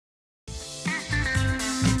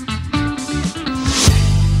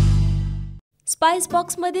Spice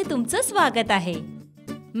box मध्ये तुमचं स्वागत आहे।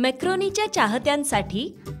 मॅक्रोनीच्या चाहत्यांसाठी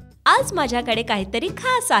आज माझ्याकडे काहीतरी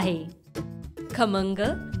खास आहे। खमंग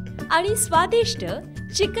आणि स्वादिष्ट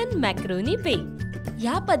चिकन मॅक्रोनी बेक।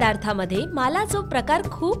 या पदार्थामध्ये मला जो प्रकार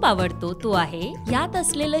खूप आवडतो तो आहे यात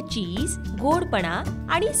असलेलं चीज, गोडपणा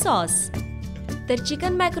आणि सॉस। तर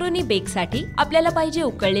चिकन मॅक्रोनी बेक साठी आपल्याला पाहिजे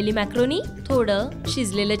उकळलेली मॅक्रोनी, थोडं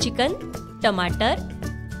शिजलेलं चिकन, टमाटर,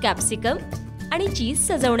 कॅप्सिकम आणि चीज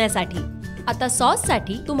सजवण्यासाठी। आता सॉस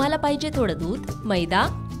साठी तुम्हाला पाहिजे थोडं दूध, मैदा,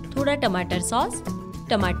 थोडा टमाटर सॉस,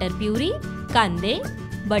 टमाटर प्युरी, कांदे,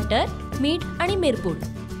 बटर, मीठ आणि मिरपूड।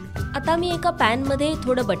 आता मी एका पॅन मध्ये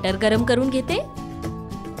थोडं बटर गरम करून घेते।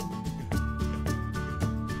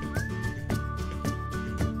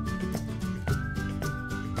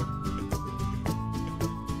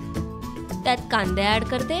 त्यात कांदे ऍड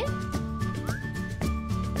करते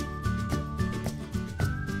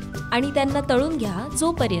आणि त्यांना तळून घ्या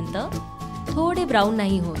जोपर्यंत थोडे ब्राऊन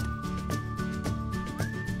नाही होत।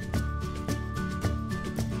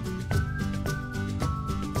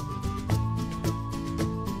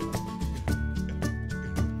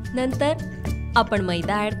 नंतर आपण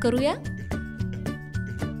मैदा ऍड करूया।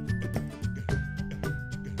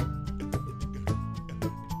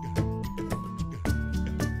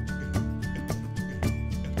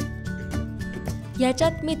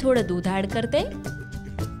 याच्यात मी थोडं दूध ऍड करते।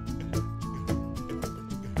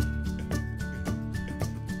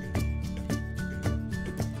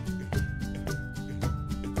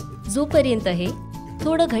 जोपर्यंत हे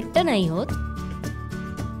थोडं घट्ट नाही होत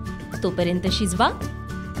तोपर्यंत शिजवा।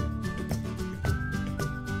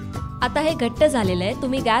 आता हे घट्ट झालेलं आहे,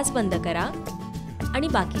 तुम्ही गॅस बंद करा आणि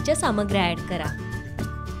बाकीच्या सामग्र्या ऍड करा।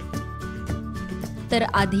 तर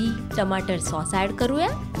आधी टमाटर सॉस ऍड करूया,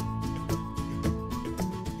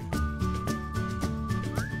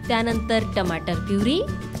 त्यानंतर टमाटर प्युरी,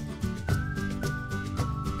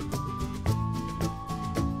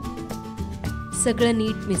 सगळं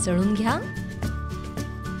नीट मिसळून घ्या।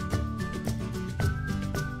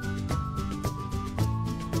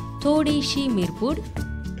 थोडीशी मिरपूड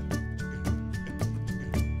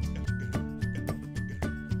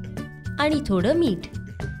आणि थोडं मीठ।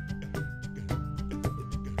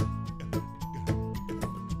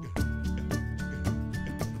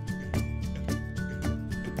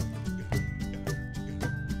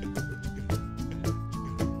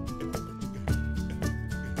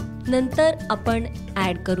 नंतर आपण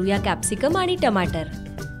ऍड करूया कॅप्सिकम आणि टमाटर।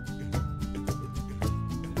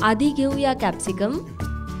 आधी घेऊया कॅप्सिकम,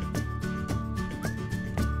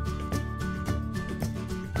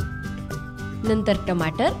 नंतर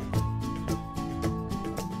टमाटर,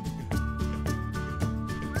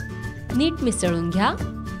 नीट मिसळून घ्या।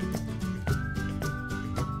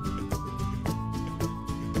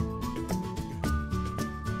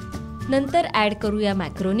 नंतर ऍड करूया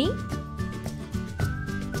मॅक्रोनी,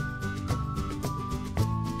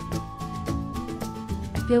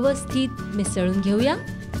 व्यवस्थित मिसळून घेऊया।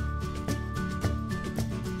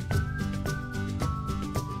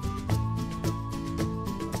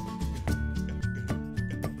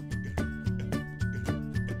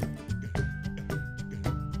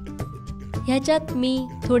 ह्याच्यात मी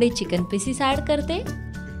थोडे चिकन पीसेस ऍड करते।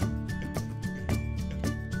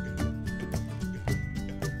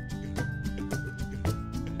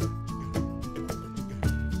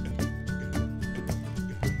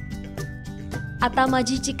 आता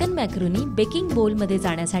माझी चिकन मॅक्रोनी बेकिंग बोल मध्ये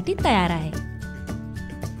जाण्यासाठी तयार आहे।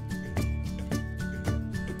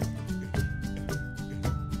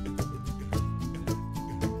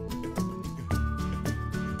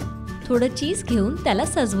 थोडं चीज घेऊन त्याला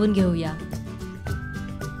सजवून घेऊया।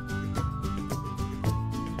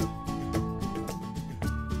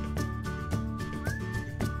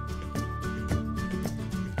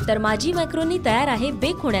 तर माझी मॅक्रोनी तयार आहे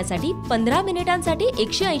बेक होण्यासाठी 15 मिनिटांसाठी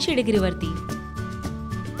 180 डिग्री वरती।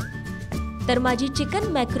 तर माझी चिकन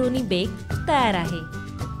मॅक्रोनी बेक तयार आहे।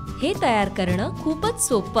 हे तयार करणं खूपच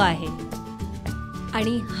सोपं आहे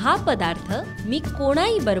आणि हा पदार्थ मी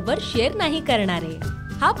कोणाही बरोबर शेअर नाही करणार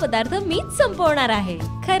आहे। हा पदार्थ मीच संपवणार आहे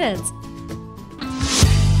खरंच।